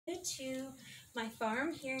to my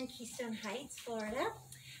farm here in Keystone Heights, Florida.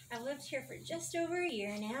 I've lived here for just over a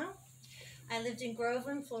year now. I lived in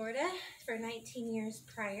Groveland, Florida for 19 years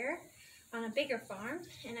prior on a bigger farm,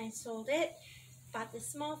 and I sold it, bought this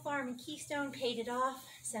small farm in Keystone, paid it off,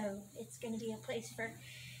 so it's going to be a place for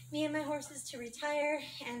me and my horses to retire,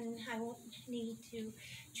 and I won't need to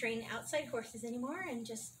train outside horses anymore and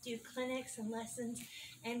just do clinics and lessons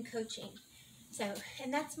and coaching. So,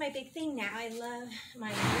 and that's my big thing now. I love my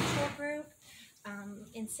virtual group.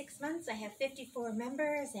 In 6 months, I have 54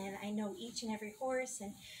 members, and I know each and every horse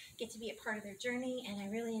and get to be a part of their journey, and I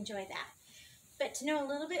really enjoy that. But to know a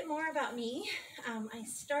little bit more about me, I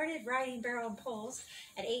started riding barrel and poles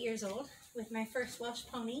at 8 years old with my first Welsh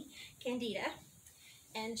pony, Candida.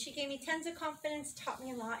 And she gave me tons of confidence, taught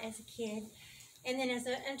me a lot as a kid. And then as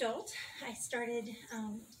an adult, I started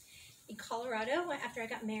in Colorado. After I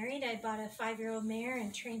got married, I bought a 5-year-old mare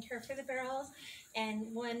and trained her for the barrels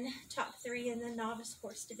and won top 3 in the novice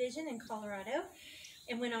horse division in Colorado,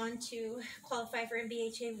 and went on to qualify for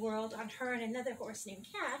MBHA World on her and another horse named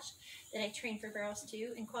Cash that I trained for barrels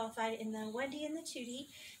too, and qualified in the 1D and the 2D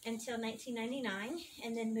until 1999,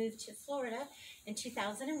 and then moved to Florida in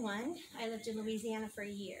 2001. I lived in Louisiana for a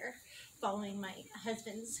year following my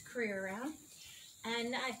husband's career around,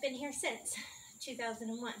 and I've been here since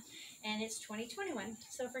 2001, and it's 2021.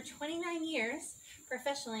 So for 29 years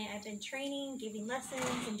professionally, I've been training, giving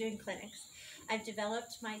lessons, and doing clinics. I've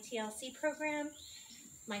developed my TLC program,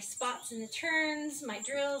 my spots and the turns, my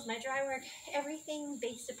drills, my dry work, everything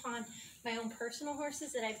based upon my own personal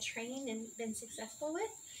horses that I've trained and been successful with.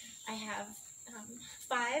 I have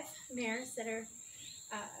 5 mares that are,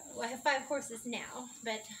 well, I have 5 horses now,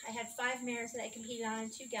 but I had 5 mares that I competed on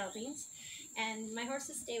and 2 geldings, and my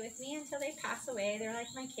horses stay with me until they pass away. They're like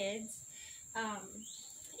my kids.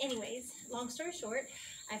 Anyways, long story short,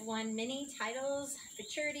 I've won many titles,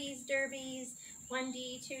 futurities, derbies,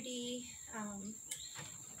 1D, 2D,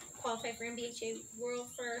 qualified for MBHA World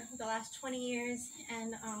for the last 20 years,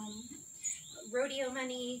 and rodeo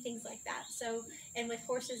money, things like that. So, and with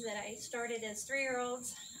horses that I started as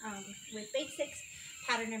 3-year-olds with basics,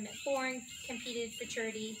 patterned them at 4, and competed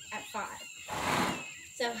futurity at 5.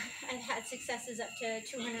 So I've had successes up to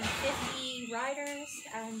 250 riders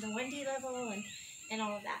on the 1D level and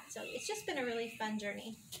all of that. So it's just been a really fun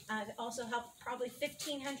journey. I've also helped probably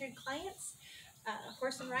 1,500 clients,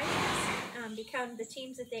 horse and riders, become the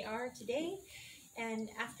teams that they are today. And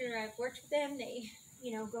after I've worked with them, they,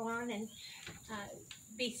 go on and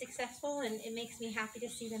be successful, and it makes me happy to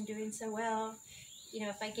see them doing so well.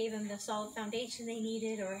 If I gave them the solid foundation they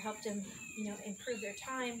needed, or helped them, improve their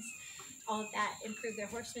times, all of that, improve their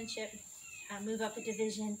horsemanship, move up a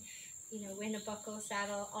division, win a buckle,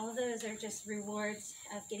 saddle, all of those are just rewards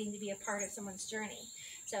of getting to be a part of someone's journey.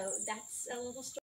 So that's a little story.